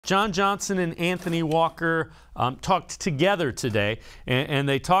John Johnson and Anthony Walker talked together today, and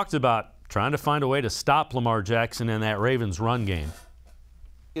they talked about trying to find a way to stop Lamar Jackson in that Ravens run game.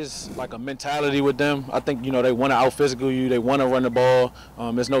 It's like a mentality with them. I think, you know, they want to out-physical you. They want to run the ball.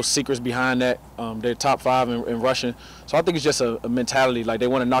 There's no secrets behind that. They're top 5 in rushing. So I think it's just a mentality. Like, they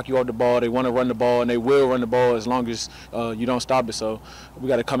want to knock you off the ball. They want to run the ball, and they will run the ball as long as you don't stop it. So we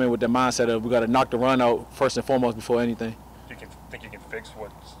got to come in with the mindset of we got to knock the run out first and foremost before anything. Do you think you can fix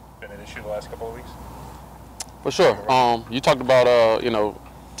what's been an issue the last couple of weeks? For sure. You talked about, you know,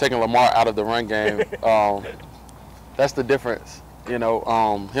 taking Lamar out of the run game. That's the difference. You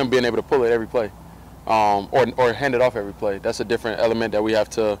know, him being able to pull it every play, or hand it off every play. That's a different element that we have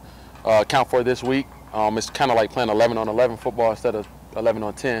to account for this week. It's kind of like playing 11-on-11 football instead of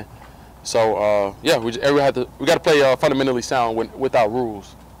 11-on-10. So yeah, we got to play fundamentally sound without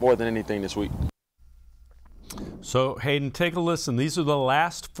rules more than anything this week. So Hayden, take a listen. These are the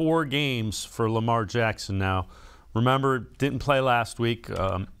last 4 games for Lamar Jackson now. Remember, didn't play last week.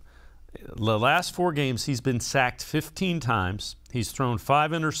 The last 4 games, he's been sacked 15 times. He's thrown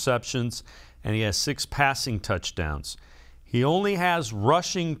 5 interceptions, and he has 6 passing touchdowns. He only has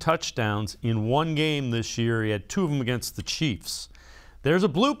rushing touchdowns in 1 game this year. He had 2 of them against the Chiefs. There's a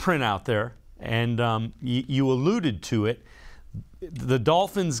blueprint out there, and you alluded to it. The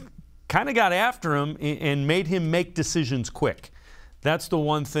Dolphins kind of got after him and made him make decisions quick. That's the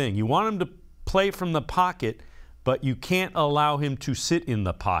one thing. You want him to play from the pocket, but you can't allow him to sit in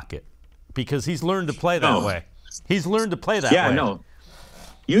the pocket, because he's learned to play that way. He's learned to play that way. Yeah, no.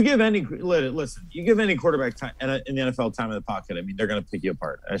 You give any quarterback time in the NFL time in the pocket, I mean, they're going to pick you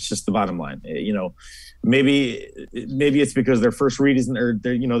apart. That's just the bottom line. You know, maybe it's because their first read isn't, or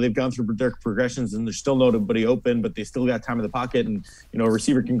you know, they've gone through their progressions and there's still nobody open, but they still got time in the pocket, and you know, a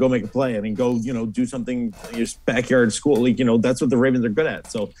receiver can go make a play. I mean, go, you know, do something in your backyard school league. You know, that's what the Ravens are good at.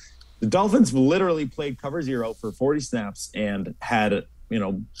 So the Dolphins literally played cover 0 for 40 snaps and had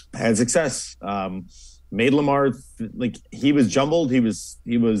success. Made Lamar, like, he was jumbled. He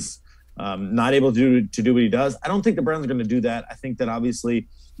was not able to do what he does. I don't think the Browns are going to do that. I think that obviously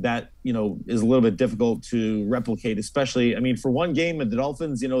that, you know, is a little bit difficult to replicate, especially, I mean, for 1 game at the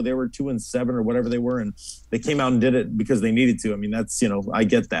Dolphins, you know, they were 2-7 or whatever they were, and they came out and did it because they needed to. I mean, that's, you know, I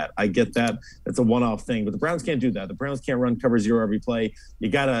get that. That's a one-off thing, but the Browns can't do that. The Browns can't run cover 0 every play. You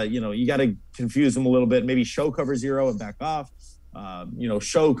gotta confuse them a little bit, maybe show cover 0 and back off. You know,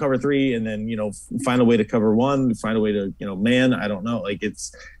 show cover 3 and then, you know, find a way to cover 1, find a way to, you know, man, I don't know. Like,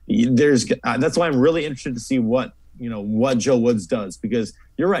 that's why I'm really interested to see what Joe Woods does, because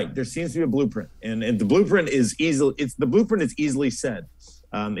you're right. There seems to be a blueprint, and the blueprint is easily said.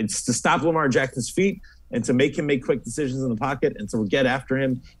 It's to stop Lamar Jackson's feet and to make him make quick decisions in the pocket, and to get after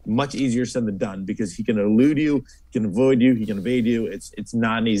him. Much easier said than done, because he can elude you, he can avoid you, he can evade you. It's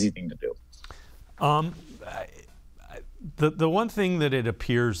not an easy thing to do. The one thing that it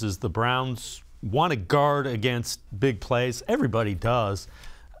appears is the Browns want to guard against big plays. Everybody does.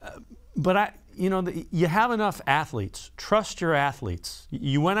 But you have enough athletes. Trust your athletes.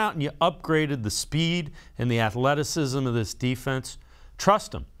 You went out and you upgraded the speed and the athleticism of this defense.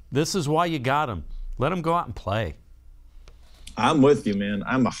 Trust them. This is why you got them. Let them go out and play. I'm with you, man.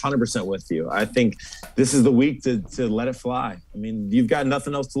 I'm 100% with you. I think this is the week to let it fly. I mean, you've got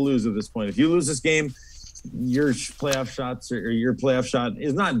nothing else to lose at this point. If you lose this game, your playoff shot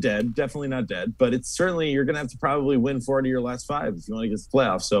is not dead, definitely not dead, but it's certainly, you're going to have to probably win 4 out of your last 5 if you want to get to the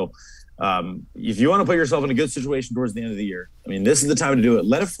playoffs. So if you want to put yourself in a good situation towards the end of the year, I mean, this is the time to do it.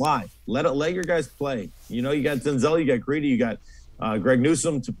 Let it fly. Let your guys play. You know, you got Denzel, you got Greedy, you got Greg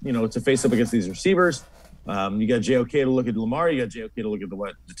Newsome to face up against these receivers. You got JOK to look at Lamar. You got JOK to look at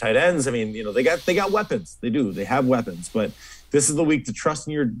the tight ends. I mean, you know, they got weapons. They do. They have weapons. But this is the week to trust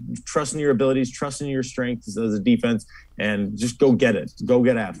in your abilities, trust in your strengths as a defense, and just go get it. Go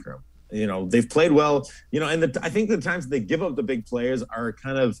get after them. You know, they've played well. You know, and I think the times they give up the big players are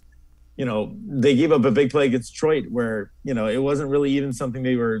kind of, you know, they gave up a big play against Detroit where, you know, it wasn't really even something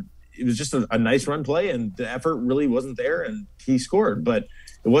it was just a nice run play, and the effort really wasn't there, and he scored. But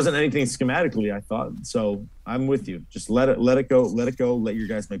it wasn't anything schematically, I thought. So I'm with you. Just let it go. Let your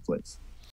guys make plays.